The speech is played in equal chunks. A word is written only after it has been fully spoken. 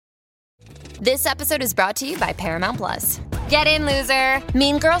This episode is brought to you by Paramount Plus. Get in, loser!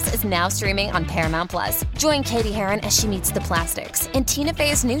 Mean Girls is now streaming on Paramount Plus. Join Katie Heron as she meets the plastics in Tina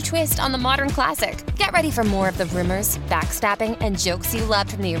Fey's new twist on the modern classic. Get ready for more of the rumors, backstabbing, and jokes you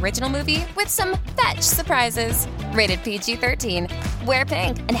loved from the original movie with some fetch surprises. Rated PG-13. Wear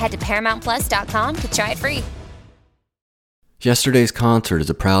pink and head to ParamountPlus.com to try it free. Yesterday's Concert is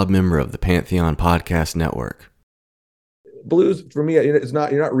a proud member of the Pantheon Podcast Network. Blues, for me, it's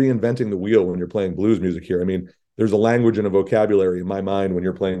not, you're not reinventing the wheel when you're playing blues music here. I mean, there's a language and a vocabulary in my mind when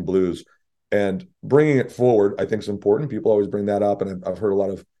you're playing blues, and bringing it forward, I think, is important. People always bring that up, and I've heard a lot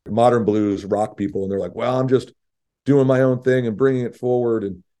of modern blues rock people, and they're like, well, I'm just doing my own thing and bringing it forward,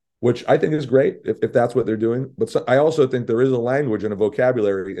 and which I think is great if that's what they're doing. But I also think there is a language and a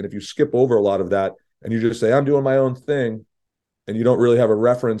vocabulary, and if you skip over a lot of that and you just say, I'm doing my own thing, and you don't really have a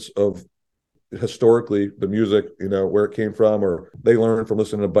reference of historically the music, where it came from, or they learned from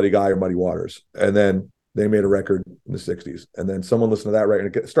listening to Buddy Guy or Muddy Waters, and then they made a record in the 60s, and then someone listened to that record,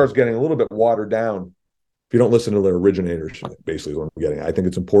 and it starts getting a little bit watered down if you don't listen to their originators, basically is what I'm getting. I think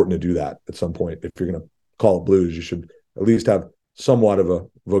it's important to do that at some point. If you're going to call it blues, you should at least have somewhat of a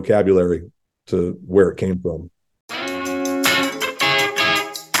vocabulary to where it came from.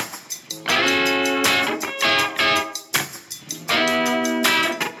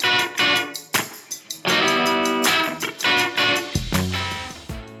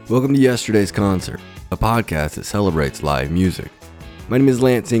 Welcome to Yesterday's Concert, a podcast that celebrates live music. My name is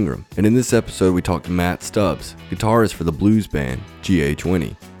Lance Ingram, and in this episode we talk to Matt Stubbs, guitarist for the blues band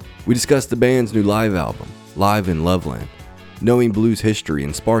GA-20. We discuss the band's new live album, Live in Loveland, knowing blues history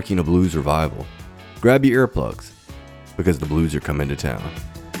and sparking a blues revival. Grab your earplugs, because the blues are coming to town.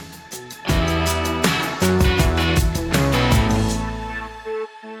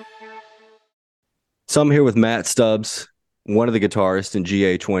 So I'm here with Matt Stubbs, one of the guitarists in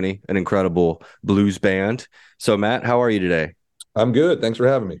GA-20, an incredible blues band. So Matt, how are you today? I'm good. Thanks for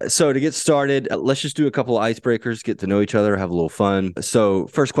having me. So to get started, let's just do a couple of icebreakers, get to know each other, have a little fun. So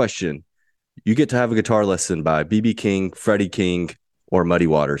first question, you get to have a guitar lesson by B.B. King, Freddie King, or Muddy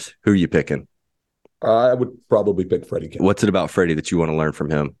Waters. Who are you picking? I would probably pick Freddie King. What's it about Freddie that you want to learn from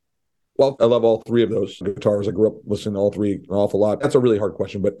him? Well, I love all three of those guitars. I grew up listening to all three an awful lot. That's a really hard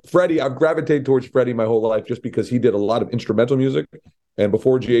question. But Freddie, I've gravitated towards Freddie my whole life just because he did a lot of instrumental music. And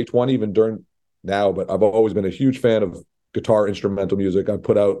before GA-20, even during now, but I've always been a huge fan of guitar instrumental music. I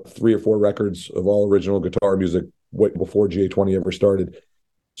put out 3 or 4 records of all original guitar music way before GA-20 ever started.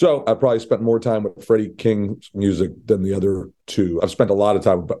 So I probably spent more time with Freddie King's music than the other two. I've spent a lot of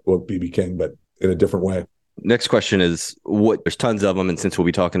time with B.B. King, but in a different way. Next question is, there's tons of them, and since we'll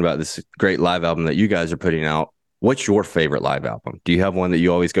be talking about this great live album that you guys are putting out, what's your favorite live album? Do you have one that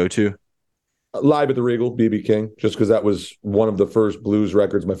you always go to? Live at the Regal, B.B. King, just because that was one of the first blues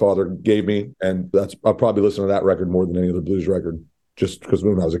records my father gave me, and I'll probably listen to that record more than any other blues record, just because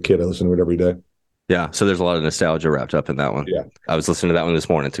when I was a kid, I listened to it every day. Yeah, so there's a lot of nostalgia wrapped up in that one. Yeah. I was listening to that one this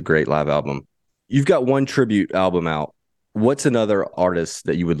morning. It's a great live album. You've got one tribute album out. What's another artist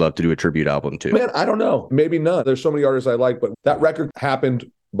that you would love to do a tribute album to? Man, I don't know. Maybe none. There's so many artists I like, but that record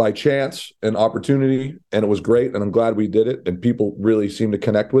happened by chance and opportunity, and it was great, and I'm glad we did it, and people really seem to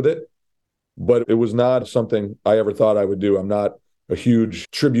connect with it. But it was not something I ever thought I would do. I'm not a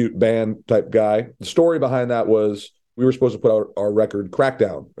huge tribute band type guy. The story behind that was we were supposed to put out our record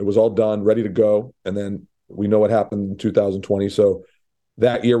Crackdown. It was all done, ready to go, and then we know what happened in 2020, so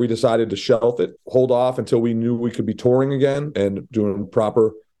that year, we decided to shelf it, hold off until we knew we could be touring again and doing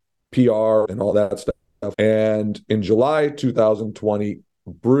proper PR and all that stuff. And in July 2020,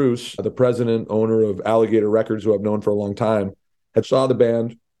 Bruce, the president, owner of Alligator Records, who I've known for a long time, had saw the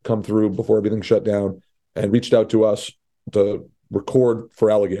band come through before everything shut down and reached out to us to record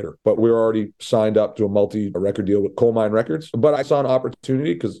for Alligator. But we were already signed up to a multi-record deal with Coal Mine Records. But I saw an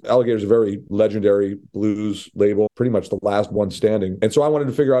opportunity because Alligator's a very legendary blues label, pretty much the last one standing. And so I wanted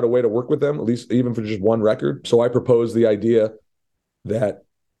to figure out a way to work with them, at least even for just one record. So I proposed the idea that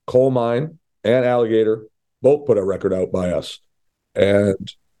Coal Mine and Alligator both put a record out by us.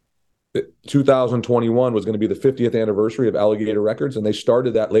 And 2021 was going to be the 50th anniversary of Alligator Records, and they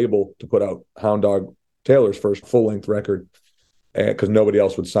started that label to put out Hound Dog Taylor's first full-length record, because nobody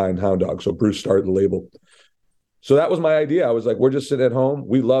else would sign Hound Dog. So Bruce started the label. So that was my idea. I was like, we're just sitting at home.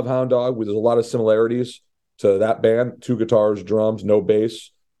 We love Hound Dog. There's a lot of similarities to that band. 2 guitars, drums, no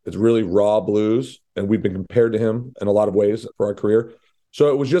bass. It's really raw blues. And we've been compared to him in a lot of ways for our career. So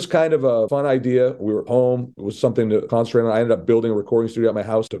it was just kind of a fun idea. We were home. It was something to concentrate on. I ended up building a recording studio at my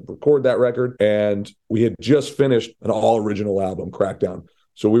house to record that record. And we had just finished an all-original album, Crackdown.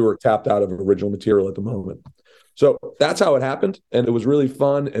 So we were tapped out of original material at the moment. So that's how it happened. And it was really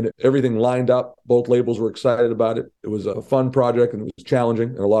fun and everything lined up. Both labels were excited about it. It was a fun project and it was challenging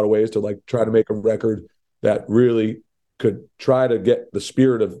in a lot of ways to like try to make a record that really could try to get the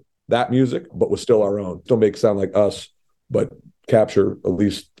spirit of that music, but was still our own. Still make it sound like us, but capture at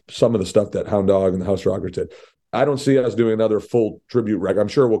least some of the stuff that Hound Dog and the House Rockers did. I don't see us doing another full tribute record. I'm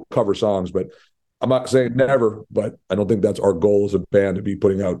sure we'll cover songs, but I'm not saying never, but I don't think that's our goal as a band to be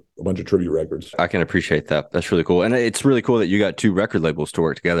putting out a bunch of tribute records. I can appreciate that. That's really cool. And it's really cool that you got two record labels to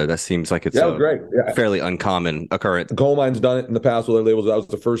work together. That seems like it's great. Yeah. Fairly uncommon occurrence. Coal Mine's done it in the past with their labels. That was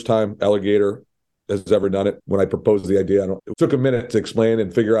the first time Alligator has ever done it. When I proposed the idea, it took a minute to explain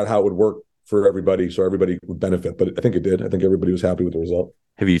and figure out how it would work for everybody so everybody would benefit. But I think it did. I think everybody was happy with the result.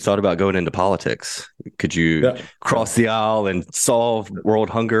 Have you thought about going into politics? Could you cross the aisle and solve world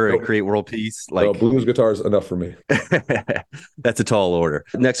hunger and create world peace? Like blues guitar is enough for me. That's a tall order.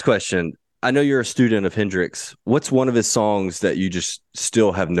 Next question. I know you're a student of Hendrix. What's one of his songs that you just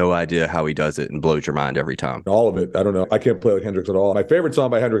still have no idea how he does it and blows your mind every time? All of it. I don't know. I can't play like Hendrix at all. My favorite song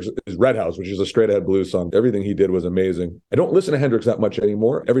by Hendrix is Red House, which is a straight ahead blues song. Everything he did was amazing. I don't listen to Hendrix that much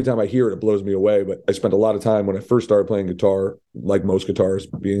anymore. Every time I hear it, it blows me away. But I spent a lot of time when I first started playing guitar, like most guitarists,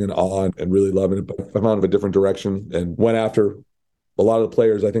 being in awe and really loving it. But I found a different direction and went after a lot of the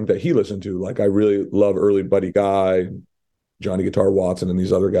players I think that he listened to. Like I really love early Buddy Guy, Johnny Guitar Watson, and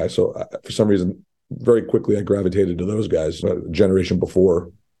these other guys. So for some reason, very quickly, I gravitated to those guys, a generation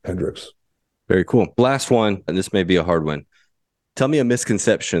before Hendrix. Very cool. Last one, and this may be a hard one. Tell me a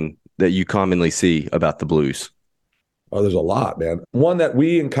misconception that you commonly see about the blues. Oh, there's a lot, man. One that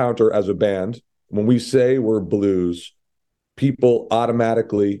we encounter as a band, when we say we're blues, people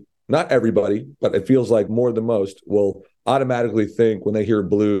automatically, not everybody, but it feels like more than most, will automatically think when they hear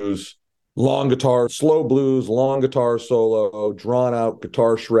blues, long guitar, slow blues, long guitar solo, drawn out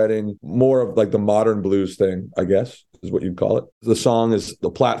guitar shredding, more of like the modern blues thing, I guess, is what you'd call it. The song is the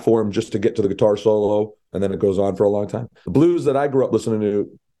platform just to get to the guitar solo, and then it goes on for a long time. The blues that I grew up listening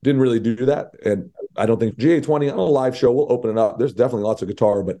to didn't really do that. And I don't think GA-20 on a live show, we'll open it up. There's definitely lots of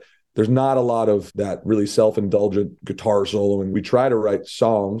guitar, but there's not a lot of that really self-indulgent guitar solo. And we try to write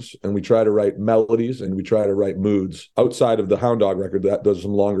songs and we try to write melodies and we try to write moods outside of the Hound Dog record. That does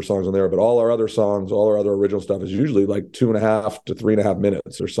some longer songs on there, but all our other songs, all our other original stuff is usually like 2.5 to 3.5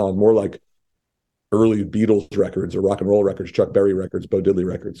 minutes. Or songs more like early Beatles records or rock and roll records, Chuck Berry records, Bo Diddley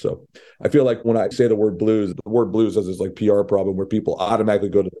records. So I feel like when I say the word blues has this like PR problem where people automatically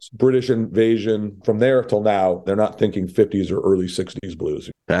go to this British invasion. From there till now, they're not thinking 50s or early 60s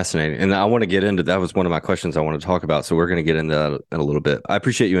blues. Fascinating. And I want to get into that. Was one of my questions I want to talk about. So we're going to get into that in a little bit. I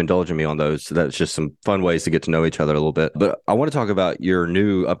appreciate you indulging me on those. So that's just some fun ways to get to know each other a little bit. But I want to talk about your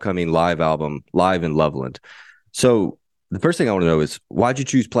new upcoming live album, Live in Loveland. So the first thing I want to know is why'd you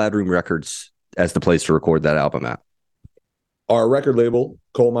choose Plaid Room Records as the place to record that album at? Our record label,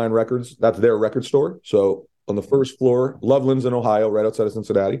 Coal Mine Records, that's their record store. So on the first floor, Loveland's in Ohio, right outside of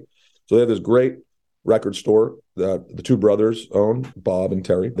Cincinnati. So they have this great record store that the two brothers own, Bob and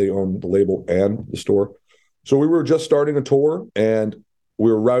Terry. They own the label and the store. So we were just starting a tour and we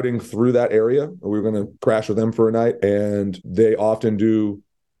were routing through that area. We were going to crash with them for a night. And they often do,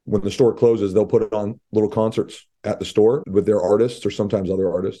 when the store closes, they'll put on little concerts at the store with their artists or sometimes other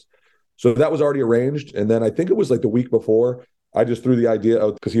artists. So that was already arranged. And then I think it was like the week before, I just threw the idea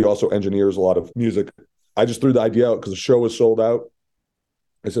out because he also engineers a lot of music. I just threw the idea out because the show was sold out.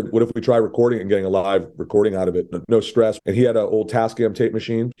 I said, what if we try recording and getting a live recording out of it? No stress. And he had an old Tascam tape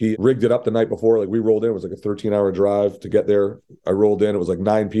machine. He rigged it up the night before. Like we rolled in. It was like a 13-hour drive to get there. I rolled in. It was like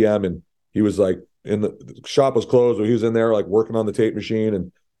 9 p.m. And he was like, the shop was closed. So he was in there like working on the tape machine.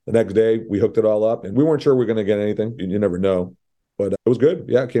 And the next day we hooked it all up. And we weren't sure we were going to get anything. You never know. But it was good.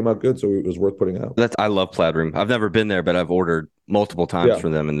 Yeah, it came out good. So it was worth putting out. I love Plaid Room. I've never been there, but I've ordered multiple times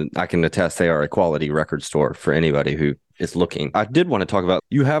from them. And I can attest they are a quality record store for anybody who is looking. I did want to talk about,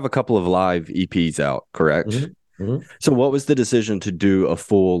 you have a couple of live EPs out, correct? Mm-hmm. Mm-hmm. So what was the decision to do a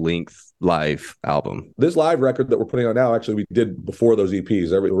full length live album? This live record that we're putting out now, actually, we did before those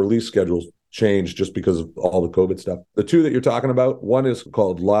EPs. Every release schedules changed just because of all the COVID stuff. The two that you're talking about, one is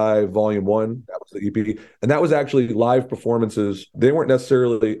called Live Volume 1. That was the EP. And that was actually live performances. They weren't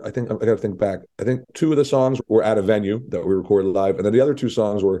necessarily, I got to think back. I think 2 of the songs were at a venue that we recorded live. And then the other 2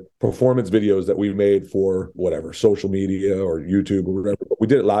 songs were performance videos that we made for whatever, social media or YouTube or whatever. But we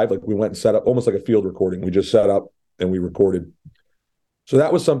did it live. Like we went and set up almost like a field recording. We just set up and we recorded. So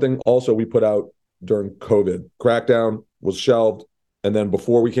that was something also we put out during COVID. Crackdown was shelved. And then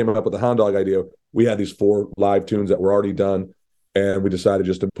before we came up with the Hound Dog idea, we had these 4 live tunes that were already done. And we decided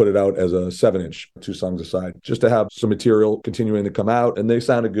just to put it out as a 7-inch, 2 songs aside, just to have some material continuing to come out. And they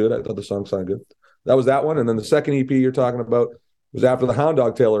sounded good. I thought the songs sounded good. that was that one. And then the second EP you're talking about was after the Hound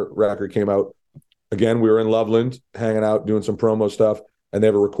Dog Taylor record came out. Again, we were in Loveland hanging out, doing some promo stuff, and they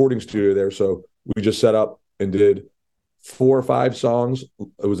have a recording studio there. So we just set up and did 4 or 5 songs.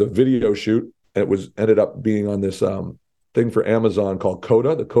 It was a video shoot, and it ended up being on this thing for Amazon called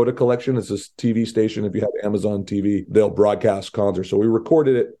Coda. The Coda Collection is this TV station. If you have Amazon TV, they'll broadcast concerts. So we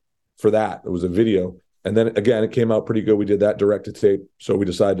recorded it for that. It was a video. And then again, it came out pretty good. We did that direct to tape. So we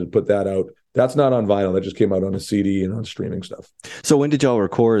decided to put that out. That's not on vinyl. That just came out on a CD and on streaming stuff. So when did y'all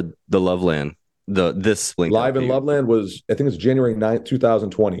record the Loveland? This Live in Loveland was, I think it's January 9th,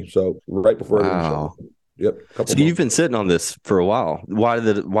 2020. So right before. Wow. Yep. So you've been sitting on this for a while. Why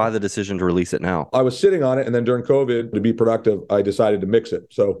the decision to release it now? I was sitting on it, and then during COVID, to be productive, I decided to mix it.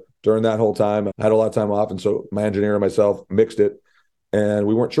 So during that whole time, I had a lot of time off, and so my engineer and myself mixed it, and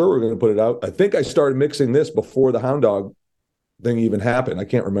we weren't sure we were going to put it out. I think I started mixing this before the Hound Dog thing even happened. I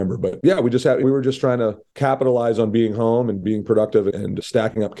can't remember, but yeah, we were just trying to capitalize on being home and being productive and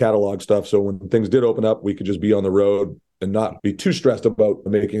stacking up catalog stuff. So when things did open up, we could just be on the road and not be too stressed about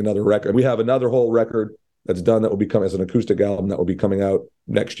making another record. We have another whole record that's done that will become as an acoustic album that will be coming out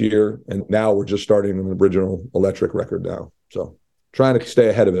next year. And now we're just starting an original electric record now. So trying to stay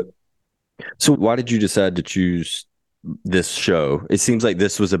ahead of it. So why did you decide to choose this show? It seems like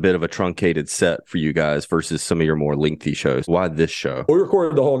this was a bit of a truncated set for you guys versus some of your more lengthy shows. Why this show? We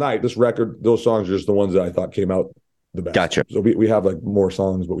recorded the whole night. This record, those songs are just the ones that I thought came out the best. Gotcha. So we have like more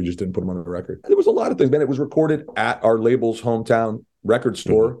songs, but we just didn't put them on the record. There was a lot of things, man. It was recorded at our label's hometown record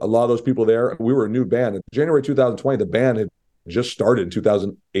store. A lot of those people there, we were a new band. In January 2020, the band had just started in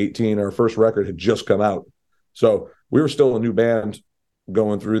 2018. Our first record had just come out. So we were still a new band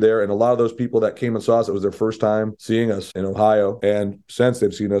going through there. And a lot of those people that came and saw us, it was their first time seeing us in Ohio. And since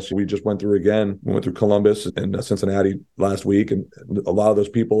they've seen us, we just went through again. We went through Columbus and Cincinnati last week. And a lot of those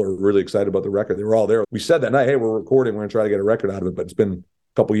people are really excited about the record. They were all there. We said that night, hey, we're recording. We're going to try to get a record out of it. But it's been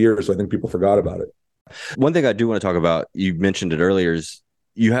a couple years, so I think people forgot about it. One thing I do want to talk about, you mentioned it earlier, is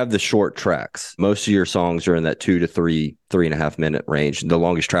you have the short tracks. Most of your songs are in that 2 to 3.5 minute range. The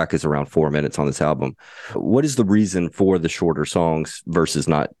longest track is around 4 minutes on this album. What is the reason for the shorter songs versus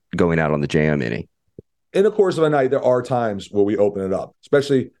not going out on the jam any? In the course of a night, there are times where we open it up,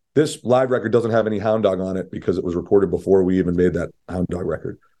 especially this live record doesn't have any Hound Dog on it because it was recorded before we even made that Hound Dog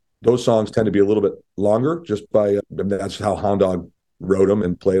record. Those songs tend to be a little bit longer just by, that's how Hound Dog wrote them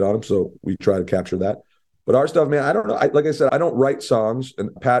and played on them. So we try to capture that. But our stuff, man, I don't know. Like I said, I don't write songs,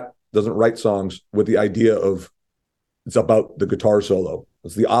 and Pat doesn't write songs with the idea of it's about the guitar solo.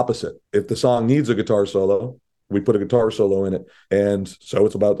 It's the opposite. If the song needs a guitar solo, we put a guitar solo in it. And so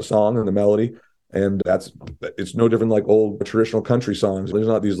it's about the song and the melody. And it's no different like old traditional country songs. There's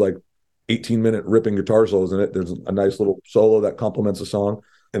not these like 18-minute ripping guitar solos in it. There's a nice little solo that complements the song.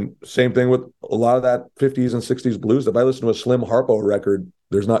 And same thing with a lot of that 50s and 60s blues. If I listen to a Slim Harpo record,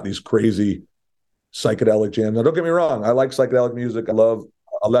 there's not these crazy psychedelic jams. Now, don't get me wrong. I like psychedelic music. I love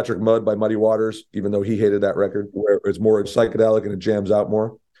Electric Mud by Muddy Waters, even though he hated that record, where it's more psychedelic and it jams out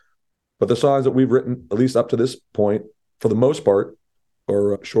more. But the songs that we've written, at least up to this point, for the most part,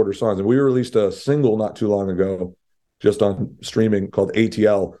 are shorter songs. And we released a single not too long ago, just on streaming, called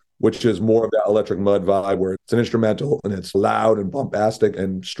ATL, which is more of that Electric Mud vibe, where it's an instrumental and it's loud and bombastic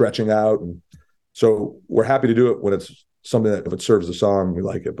and stretching out. And so we're happy to do it when it's something that if it serves the song, we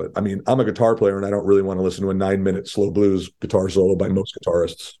like it. But I mean, I'm a guitar player and I don't really want to listen to a 9-minute slow blues guitar solo by most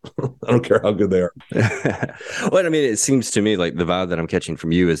guitarists. I don't care how good they are. Well, I mean, it seems to me like the vibe that I'm catching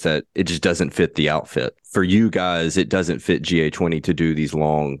from you is that it just doesn't fit the outfit. For you guys, it doesn't fit GA-20 to do these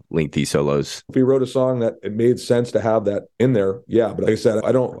long, lengthy solos. If we wrote a song that it made sense to have that in there, yeah. But like I said,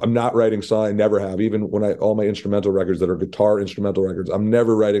 I'm not writing songs. I never have. Even when all my instrumental records that are guitar instrumental records, I'm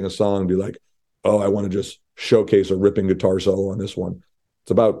never writing a song and be like, oh, I want to just showcase a ripping guitar solo on this one.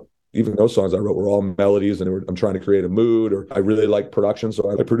 It's about, even those songs I wrote were all melodies and I'm trying to create a mood, or I really like production.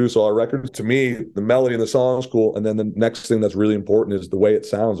 So I produce all our records. To me, the melody and the song is cool. And then the next thing that's really important is the way it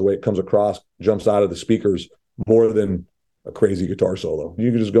sounds, the way it comes across, jumps out of the speakers more than a crazy guitar solo. You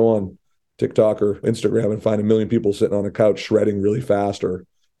can just go on TikTok or Instagram and find a million people sitting on a couch shredding really fast, or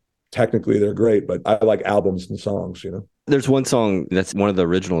technically they're great, but I like albums and songs, you know? There's one song that's one of the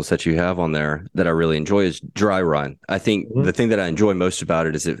originals that you have on there that I really enjoy is Dry Run. I think the thing that I enjoy most about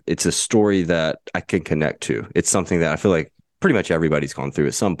it is it's a story that I can connect to. It's something that I feel like pretty much everybody's gone through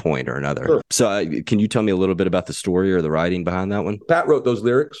at some point or another. Sure. So can you tell me a little bit about the story or the writing behind that one? Pat wrote those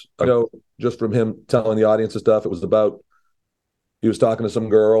lyrics. I know just from him telling the audience and stuff, it was about, he was talking to some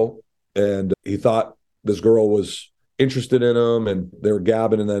girl and he thought this girl was interested in him and they were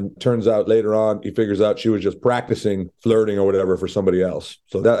gabbing. And then turns out later on, he figures out she was just practicing flirting or whatever for somebody else.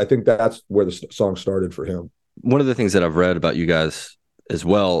 So I think that's where the song started for him. One of the things that I've read about you guys as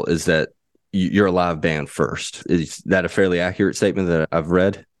well is that you're a live band first. Is that a fairly accurate statement that I've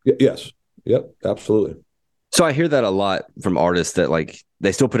read? Yes. Yep. Absolutely. So I hear that a lot from artists that like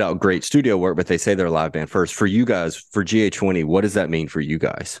they still put out great studio work, but they say they're a live band first. For you guys, for GA-20, what does that mean for you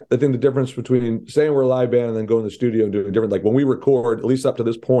guys? I think the difference between saying we're a live band and then going to the studio and doing different, like when we record, at least up to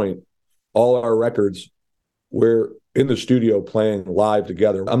this point, all our records, we're in the studio playing live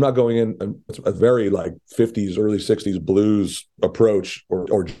together. I'm not going in a very like 50s, early 60s blues approach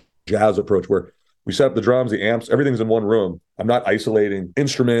or jazz approach where we set up the drums, the amps, everything's in one room. I'm not isolating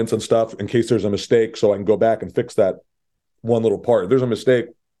instruments and stuff in case there's a mistake so I can go back and fix that one little part. If there's a mistake,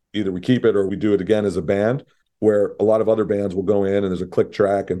 either we keep it or we do it again as a band, where a lot of other bands will go in and there's a click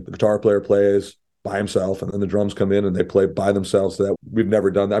track and the guitar player plays by himself and then the drums come in and they play by themselves. So that we've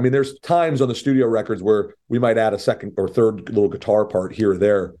never done that. I mean, there's times on the studio records where we might add a second or third little guitar part here or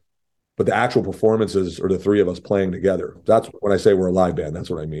there, but the actual performances are the three of us playing together. That's when I say we're a live band.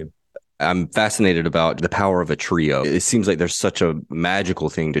 That's what I mean. I'm fascinated about the power of a trio. It seems like there's such a magical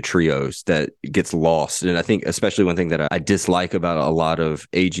thing to trios that gets lost. And I think especially one thing that I dislike about a lot of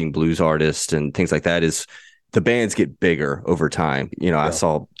aging blues artists and things like that is the bands get bigger over time. You know, I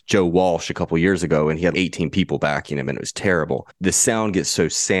saw Joe Walsh a couple years ago and he had 18 people backing him and it was terrible. The sound gets so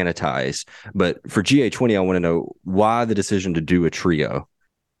sanitized. But for GA-20, I want to know why the decision to do a trio.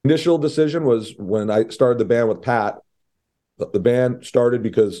 Initial decision was when I started the band with Pat. The band started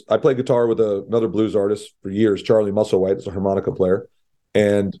because I played guitar with another blues artist for years, Charlie Musselwhite, is a harmonica player.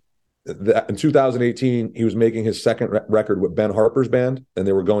 And in 2018, he was making his second record with Ben Harper's band, and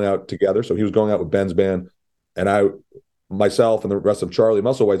they were going out together. So he was going out with Ben's band, and myself and the rest of Charlie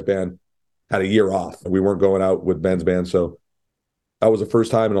Musselwhite's band had a year off. We weren't going out with Ben's band. So that was the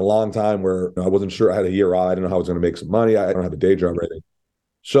first time in a long time where I wasn't sure I had a year off. I didn't know how I was going to make some money. I don't have a day job or anything.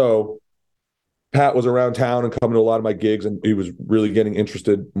 So Pat was around town and coming to a lot of my gigs, and he was really getting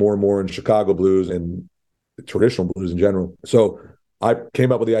interested more and more in Chicago blues and traditional blues in general. So I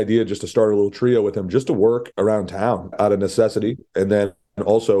came up with the idea just to start a little trio with him, just to work around town out of necessity, and then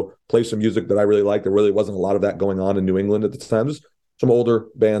also play some music that I really liked. There really wasn't a lot of that going on in New England at the time. There's some older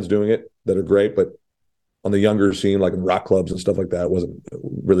bands doing it that are great, but on the younger scene, like in rock clubs and stuff like that,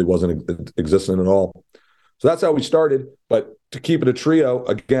 wasn't existent at all. So that's how we started. But to keep it a trio,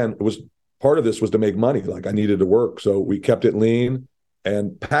 again, it was part of this was to make money. Like I needed to work. So we kept it lean.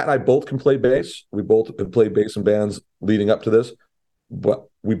 And Pat and I both can play bass. We both have played bass in bands leading up to this, but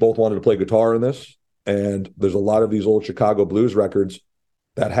we both wanted to play guitar in this. And there's a lot of these old Chicago blues records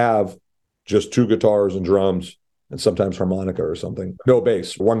that have just two guitars and drums and sometimes harmonica or something. No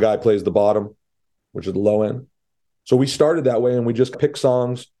bass. One guy plays the bottom, which is the low end. So we started that way and we just picked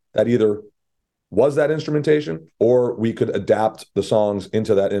songs that either was that instrumentation, or we could adapt the songs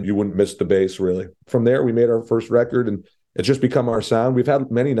into that and you wouldn't miss the bass really. From there, we made our first record and it's just become our sound. We've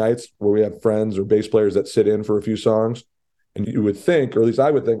had many nights where we have friends or bass players that sit in for a few songs and you would think, or at least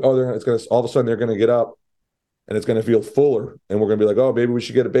I would think, it's going to, all of a sudden they're going to get up and it's going to feel fuller and we're going to be like, oh, maybe we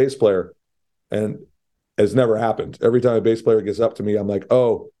should get a bass player. And it's never happened. Every time a bass player gets up to me, I'm like,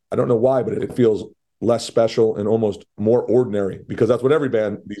 oh, I don't know why, but it feels less special and almost more ordinary, because that's what every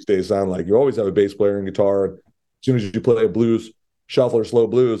band these days sound like. You always have a bass player and guitar. And as soon as you play a blues shuffle or slow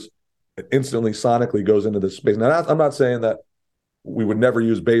blues, it instantly sonically goes into this space. Now, I'm not saying that we would never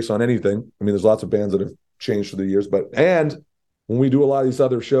use bass on anything. I mean, there's lots of bands that have changed through the years, and when we do a lot of these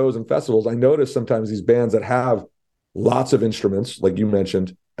other shows and festivals, I notice sometimes these bands that have lots of instruments, like you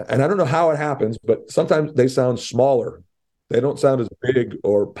mentioned, and I don't know how it happens, but sometimes they sound smaller. They don't sound as big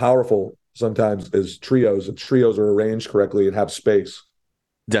or powerful sometimes as trios. If trios are arranged correctly and have space.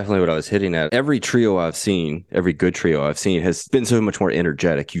 Definitely what I was hitting at. Every trio I've seen, every good trio I've seen has been so much more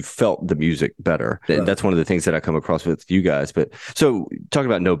energetic. You felt the music better. Right. That's one of the things that I come across with you guys. But so talking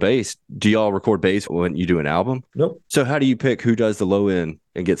about no bass, do y'all record bass when you do an album? Nope. So how do you pick who does the low end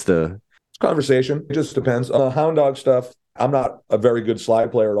and gets the... Conversation. It just depends. On the Hound Dog stuff, I'm not a very good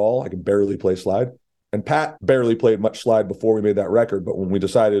slide player at all. I can barely play slide. And Pat barely played much slide before we made that record, but when we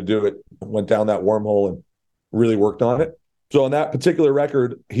decided to do it, went down that wormhole and really worked on it. So on that particular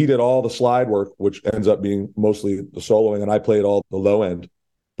record, he did all the slide work, which ends up being mostly the soloing, and I played all the low end.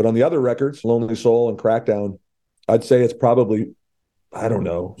 But on the other records, Lonely Soul and Crackdown, I'd say it's probably,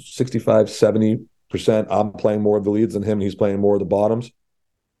 65, 70% I'm playing more of the leads than him. He's playing more of the bottoms.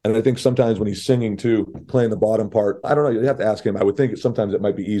 And I think sometimes when he's singing too, playing the bottom part, I don't know, you have to ask him. I would think sometimes it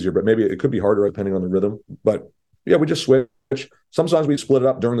might be easier, but maybe it could be harder depending on the rhythm. But yeah, we just switch. Some songs we split it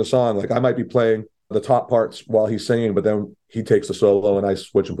up during the song. Like I might be playing the top parts while he's singing, but then he takes the solo and I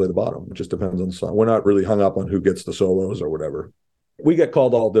switch and play the bottom. It just depends on the song. We're not really hung up on who gets the solos or whatever. We get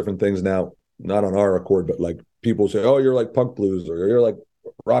called all different things now, not on our accord, but like people say, oh, you're like punk blues, or you're like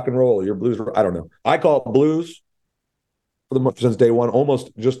rock and roll, or you're blues. I don't know. I call it blues since day one,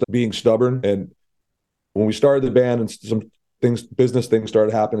 almost just being stubborn. And when we started the band and some business things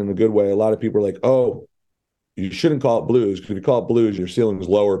started happening in a good way, a lot of people are like, oh, you shouldn't call it blues, because if you call it blues, your ceiling is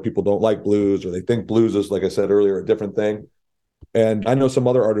lower. People don't like blues, or they think blues is, like I said earlier, a different thing. And I know some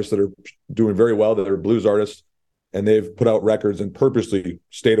other artists that are doing very well that are blues artists, and they've put out records and purposely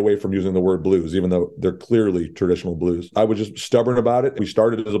stayed away from using the word blues, even though they're clearly traditional blues. I was just stubborn about it. We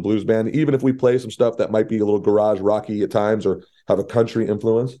started as a blues band. Even if we play some stuff that might be a little garage rocky at times or have a country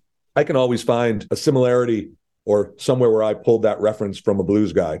influence, I can always find a similarity or somewhere where I pulled that reference from a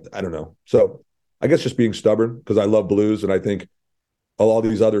blues guy. I don't know. So I guess just being stubborn, because I love blues, and I think all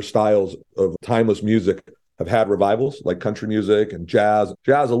these other styles of timeless music have had revivals, like country music and jazz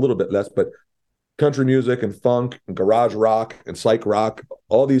a little bit less, but country music and funk and garage rock and psych rock,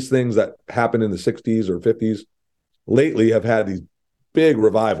 all these things that happened in the 60s or 50s lately have had these big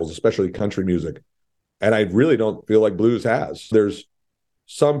revivals, especially country music. And I really don't feel like blues has. There's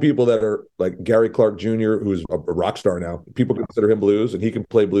some people that are like Gary Clark Jr., who's a rock star now. People consider him blues, and he can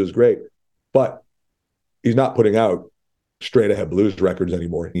play blues great, but he's not putting out straight ahead blues records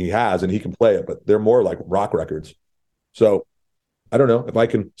anymore. He has, and he can play it, but they're more like rock records. So I don't know if I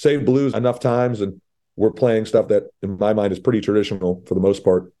can say blues enough times and we're playing stuff that in my mind is pretty traditional for the most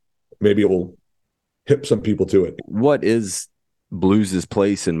part, maybe it will hip some people to it. What is blues's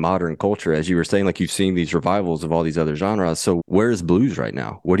place in modern culture? As you were saying, like you've seen these revivals of all these other genres. So where is blues right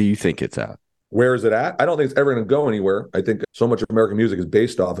now? What do you think it's at? Where is it at? I don't think it's ever going to go anywhere. I think so much of American music is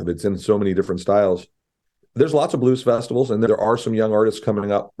based off of it. It's in so many different styles. There's lots of blues festivals, and there are some young artists coming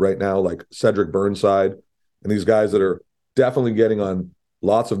up right now, like Cedric Burnside, and these guys that are definitely getting on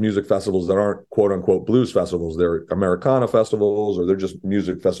lots of music festivals that aren't quote unquote blues festivals. They're Americana festivals, or they're just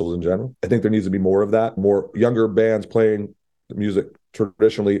music festivals in general. I think there needs to be more of that, more younger bands playing the music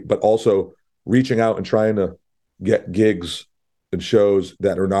traditionally, but also reaching out and trying to get gigs and shows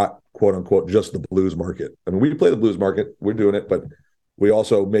that are not quote unquote just the blues market. I mean, we play the blues market, we're doing it, but we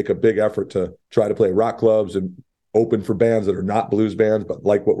also make a big effort to try to play rock clubs and open for bands that are not blues bands, but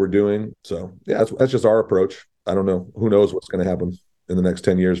like what we're doing. So yeah, that's just our approach. I don't know. Who knows what's going to happen in the next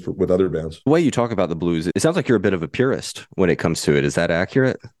 10 years with other bands. The way you talk about the blues, it sounds like you're a bit of a purist when it comes to it. Is that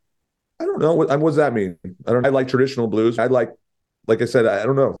accurate? I don't know. What does that mean? I like traditional blues. Like I said, I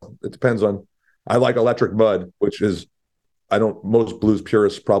don't know. It depends on, I like Electric Mud, which is, most blues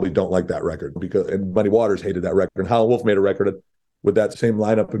purists probably don't like that record, and Muddy Waters hated that record. And Howlin' Wolf made a record with that same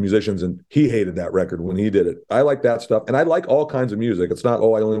lineup of musicians, and he hated that record when he did it. I like that stuff, and I like all kinds of music. It's not,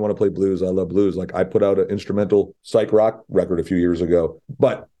 I only want to play blues. I love blues. Like I put out an instrumental psych rock record a few years ago.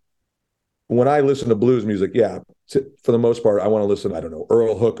 But when I listen to blues music, yeah, for the most part, I want to listen, I don't know,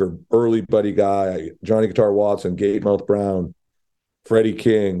 Earl Hooker, early Buddy Guy, Johnny Guitar Watson, Gatemouth Brown, Freddie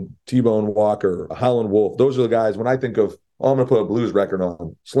King, T-Bone Walker, Howlin' Wolf. Those are the guys, when I think of, I'm going to put a blues record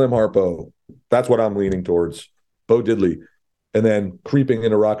on, Slim Harpo, that's what I'm leaning towards, Bo Diddley. And then creeping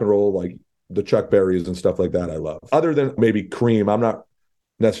into rock and roll, like the Chuck Berrys and stuff like that, I love. Other than maybe Cream, I'm not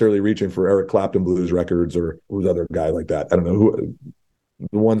necessarily reaching for Eric Clapton blues records or who's other guy like that. I don't know who,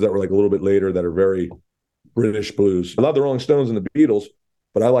 the ones that were like a little bit later that are very British blues. I love the Rolling Stones and the Beatles,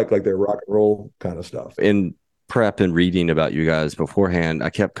 but I like their rock and roll kind of stuff. In prep and reading about you guys beforehand, I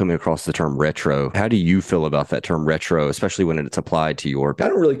kept coming across the term retro. How do you feel about that term retro, especially when it's applied to your band? I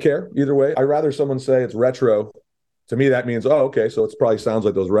don't really care either way. I'd rather someone say it's retro. To me, that means, oh, okay, so it probably sounds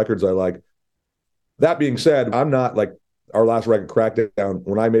like those records I like. That being said, I'm not like our last record, Crackdown.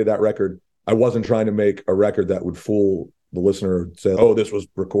 When I made that record, I wasn't trying to make a record that would fool the listener and say, oh, this was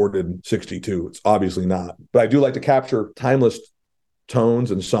recorded in 62. It's obviously not. But I do like to capture timeless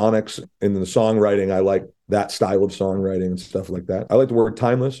tones and sonics in the songwriting. I like that style of songwriting and stuff like that. I like the word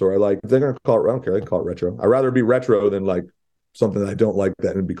timeless, or if they're going to call it, I don't care, they can call it retro. I'd rather be retro than like something that I don't like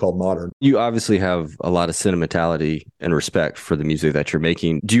that and be called modern. You obviously have a lot of sentimentality and respect for the music that you're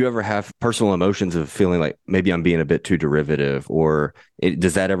making. Do you ever have personal emotions of feeling like maybe I'm being a bit too derivative, or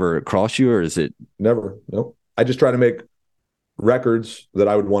does that ever cross you, or is it? Never. Nope. I just try to make records that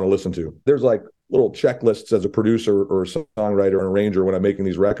I would want to listen to. There's like little checklists as a producer or a songwriter and arranger when I'm making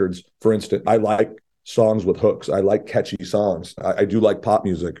these records. For instance, I like songs with hooks. I like catchy songs. I do like pop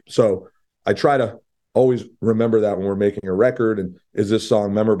music. So I try to always remember that when we're making a record. And is this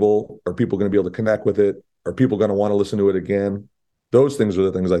song memorable? Are people going to be able to connect with it? Are people going to want to listen to it again? Those things are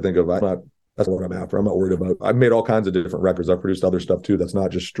the things I think of. That's what I'm after. I'm not worried about. I've made all kinds of different records. I've produced other stuff too that's not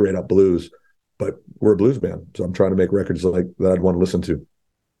just straight up blues. but we're a blues band. So I'm trying to make records like that I'd want to listen to.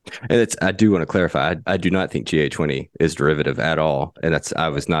 And I do want to clarify, I do not think GA-20 is derivative at all. And I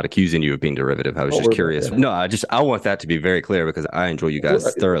was not accusing you of being derivative. I was just curious. Yeah. No, I want that to be very clear because I enjoy you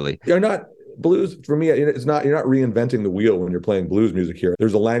guys thoroughly. You're not blues for me. It's not, you're not reinventing the wheel when you're playing blues music here.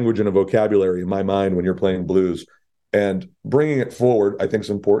 There's a language and a vocabulary in my mind when you're playing blues, and bringing it forward, I think is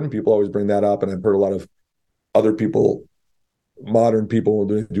important. People always bring that up. And I've heard a lot of other people, modern people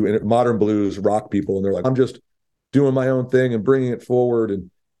do modern blues, rock people. And they're like, I'm just doing my own thing and bringing it forward. And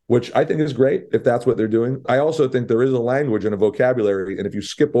which I think is great if that's what they're doing. I also think there is a language and a vocabulary. And if you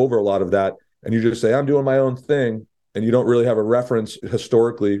skip over a lot of that and you just say, I'm doing my own thing, and you don't really have a reference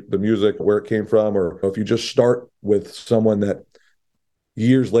historically, the music, where it came from, or if you just start with someone that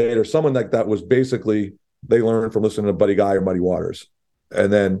years later, someone like that was basically, they learned from listening to Buddy Guy or Muddy Waters.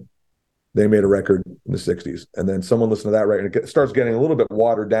 And then they made a record in the 60s. And then someone listened to that record and it starts getting a little bit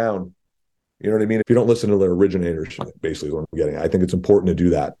watered down. You know what I mean? If you don't listen to their originators, basically is what I'm getting at. I think it's important to do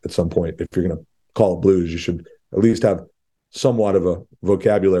that at some point. If you're going to call it blues, you should at least have somewhat of a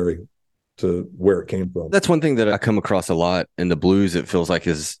vocabulary to where it came from. That's one thing that I come across a lot in the blues. It feels like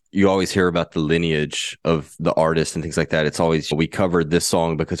is you always hear about the lineage of the artist and things like that. It's always, we covered this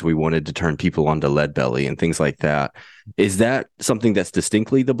song because we wanted to turn people onto Leadbelly and things like that. Is that something that's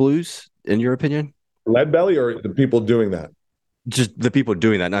distinctly the blues, in your opinion? Leadbelly, or the people doing that? Just the people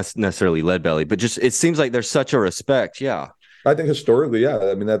doing that, not necessarily Leadbelly, but just it seems like there's such a respect. Yeah, I think historically, yeah.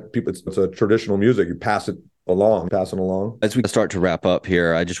 I mean, that people, it's a traditional music. You pass it along. As we start to wrap up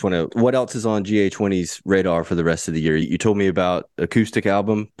here, I just want to, what else is on GA-20's radar for the rest of the year? You told me about acoustic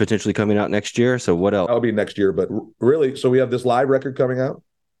album potentially coming out next year. So what else? That'll be next year, but really, so we have this live record coming out,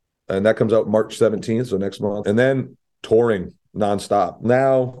 and that comes out March 17th, so next month, and then touring nonstop.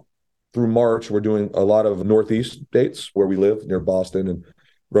 Now through March, we're doing a lot of Northeast dates where we live near Boston and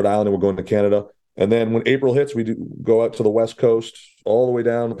Rhode Island, and we're going to Canada. And then when April hits, we do go out to the West Coast, all the way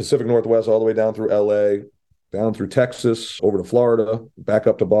down Pacific Northwest, all the way down through LA, down through Texas, over to Florida, back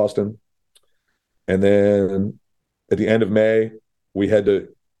up to Boston. And then at the end of May, we head to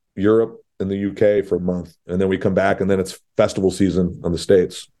Europe and the UK for a month. And then we come back, and then it's festival season on the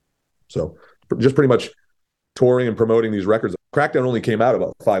States. So just pretty much touring and promoting these records. Crackdown only came out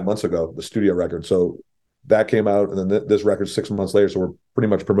about 5 months ago, the studio record. So that came out, and then this record 6 months later. So we're pretty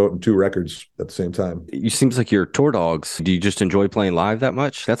much promoting 2 records at the same time. It seems like you're tour dogs. Do you just enjoy playing live that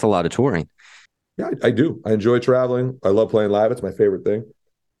much? That's a lot of touring. Yeah, I do. I enjoy traveling. I love playing live. It's my favorite thing.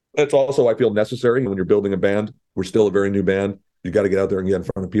 It's also, I feel, necessary when you're building a band. We're still a very new band. You got to get out there and get in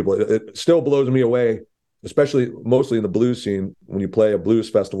front of people. It still blows me away, especially mostly in the blues scene, when you play a blues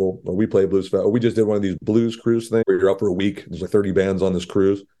festival, or we play a blues festival. We just did one of these blues cruise things where you're up for a week. There's like 30 bands on this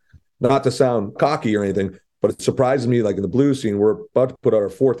cruise. Not to sound cocky or anything, but it surprises me, like in the blues scene, we're about to put out our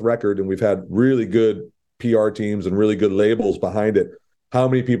 4th record, and we've had really good PR teams and really good labels behind it. How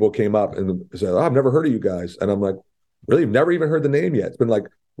many people came up and said, oh, I've never heard of you guys. And I'm like, really? You've never even heard the name yet? It's been like,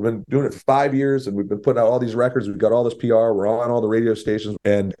 we've been doing it for 5 years, and we've been putting out all these records. We've got all this PR. We're on all the radio stations,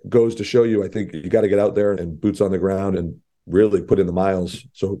 and it goes to show you, I think you got to get out there and boots on the ground and really put in the miles.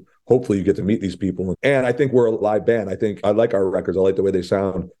 So hopefully you get to meet these people. And I think we're a live band. I think I like our records. I like the way they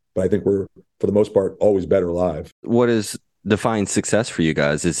sound, but I think we're, for the most part, always better live. What is defines success for you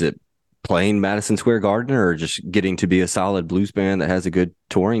guys? Is it playing Madison Square Garden, or just getting to be a solid blues band that has a good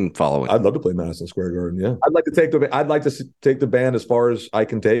touring following? I'd love to play Madison Square Garden. Yeah, I'd like to take the band as far as I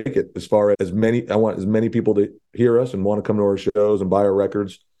can take it. As far as I want as many people to hear us and want to come to our shows and buy our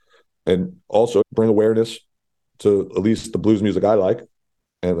records, and also bring awareness to at least the blues music I like,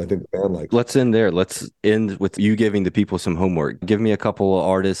 and I think the band likes. Let's end there. Let's end with you giving the people some homework. Give me a couple of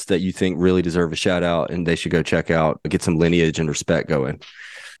artists that you think really deserve a shout out and they should go check out, get some lineage and respect going.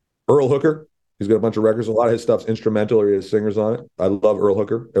 Earl Hooker, he's got a bunch of records. A lot of his stuff's instrumental, or he has singers on it. I love Earl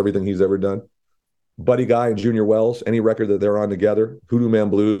Hooker, everything he's ever done. Buddy Guy and Junior Wells, any record that they're on together. Hoodoo Man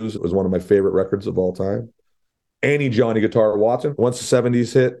Blues was one of my favorite records of all time. Any Johnny Guitar Watson. Once the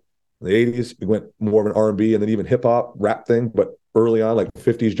 70s hit, in the 80s, we went more of an R&B and then even hip-hop rap thing. But early on, like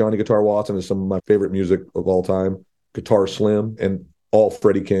 50s, Johnny Guitar Watson is some of my favorite music of all time. Guitar Slim, and all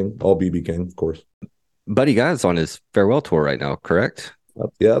Freddie King, all B.B. King, of course. Buddy Guy's on his farewell tour right now, correct?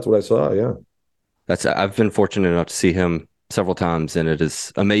 Yeah, that's what I saw. Yeah, I've been fortunate enough to see him several times, and it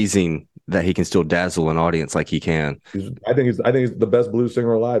is amazing that he can still dazzle an audience like he can. I think he's the best blues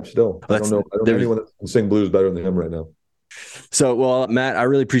singer alive. Still, I don't know anyone that can sing blues better than him right now. So, well, Matt, I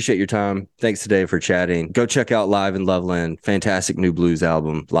really appreciate your time. Thanks today for chatting. Go check out Live in Loveland. Fantastic new blues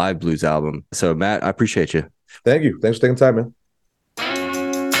album, live blues album. So, Matt, I appreciate you. Thank you. Thanks for taking time, man.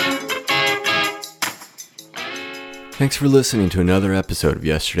 Thanks for listening to another episode of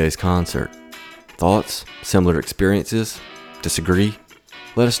Yesterday's Concert. thoughts, similar experiences, disagree?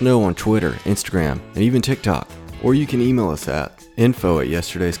 Let us know on Twitter, Instagram, and even TikTok. Or you can email us at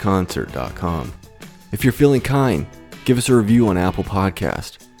info@yesterdaysconcert.com. If you're feeling kind, give us a review on Apple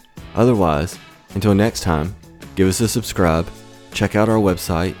Podcast. Otherwise, until next time, give us a subscribe, check out our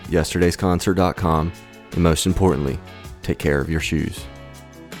website, yesterdaysconcert.com, and most importantly, take care of your shoes.